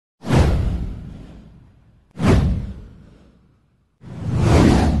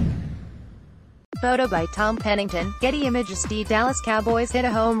Photo by Tom Pennington. Getty ImagesThe Dallas Cowboys hit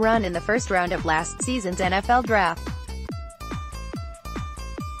a home run in the first round of last season's NFL draft.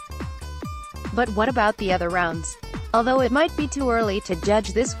 But what about the other rounds? Although it might be too early to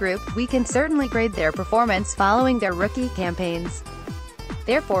judge this group, we can certainly grade their performance following their rookie campaigns.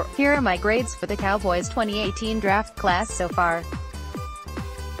 Therefore, here are my grades for the Cowboys' 2018 draft class so far.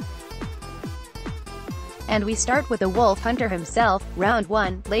 And we start with the Wolf Hunter himself. Round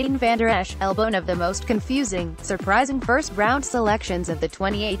 1, Leighton Vander Esch. LBOne. Of the most confusing, surprising first-round selections of the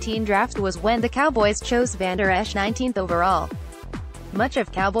 2018 draft was when the Cowboys chose Vander Esch 19th overall. Much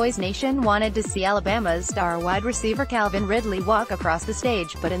of Cowboys Nation wanted to see Alabama's star wide receiver Calvin Ridley walk across the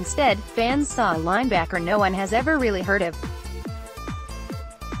stage, but instead, fans saw a linebacker no one has ever really heard of.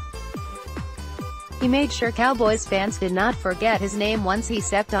 He made sure Cowboys fans did not forget his name once he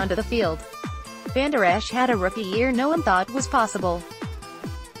stepped onto the field. Vander Esch had a rookie year no one thought was possible.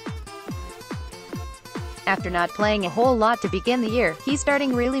 After not playing a whole lot to begin the year, he's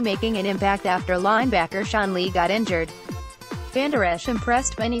starting really making an impact after linebacker Sean Lee got injured. Vander Esch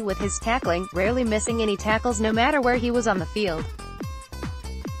impressed many with his tackling, rarely missing any tackles no matter where he was on the field.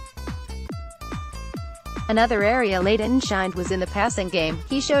 Another area Leighton shined was in the passing game.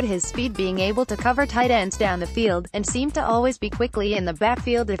 He showed his speed, being able to cover tight ends down the field, and seemed to always be quickly in the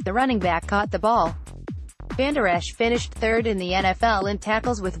backfield if the running back caught the ball. Vander Esch finished third in the NFL in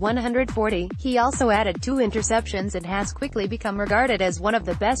tackles with 140. He also added 2 interceptions and has quickly become regarded as one of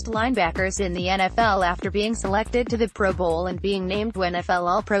the best linebackers in the NFL after being selected to the Pro Bowl and being named NFL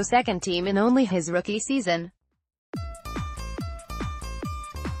All-Pro second team in only his rookie season.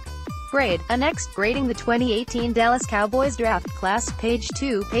 Grade. Next, grading the 2018 Dallas Cowboys draft class. Page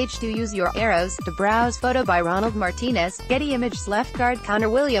 2. Use your arrows to browse. Photo by Ronald Martinez. Getty Images. Left guard Connor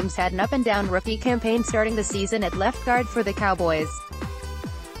Williams had an up-and-down rookie campaign starting the season at left guard for the Cowboys.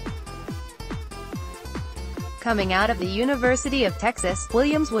 Coming out of the University of Texas,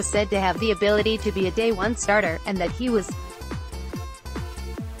 Williams was said to have the ability to be a day-one starter, and that he was.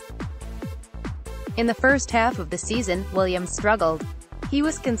 In the first half of the season, Williams struggled. He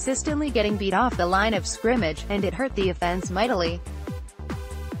was consistently getting beat off the line of scrimmage, and it hurt the offense mightily.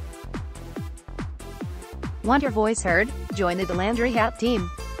 Want your voice heard? Join the DeLandre Hat team.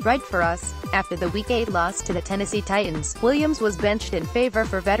 Write for us. After the Week 8 loss to the Tennessee Titans, Williams was benched in favor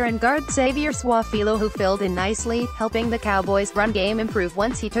for veteran guard Xavier Su'a-Filo, who filled in nicely, helping the Cowboys' run game improve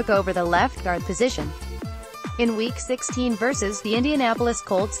once he took over the left guard position. In Week 16 versus the Indianapolis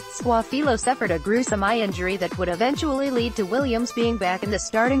Colts, Su'a-Filo suffered a gruesome eye injury that would eventually lead to Williams being back in the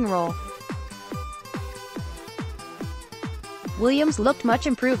starting role. Williams looked much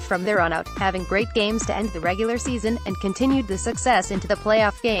improved from there on out, having great games to end the regular season, and continued the success into the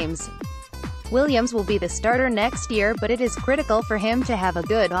playoff games. Williams will be the starter next year, but it is critical for him to have a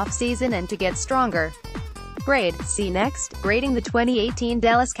good offseason and to get stronger. Grade. See next, grading the 2018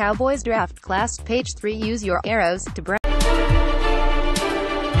 Dallas Cowboys draft class. Page 3. Use your arrows to browse.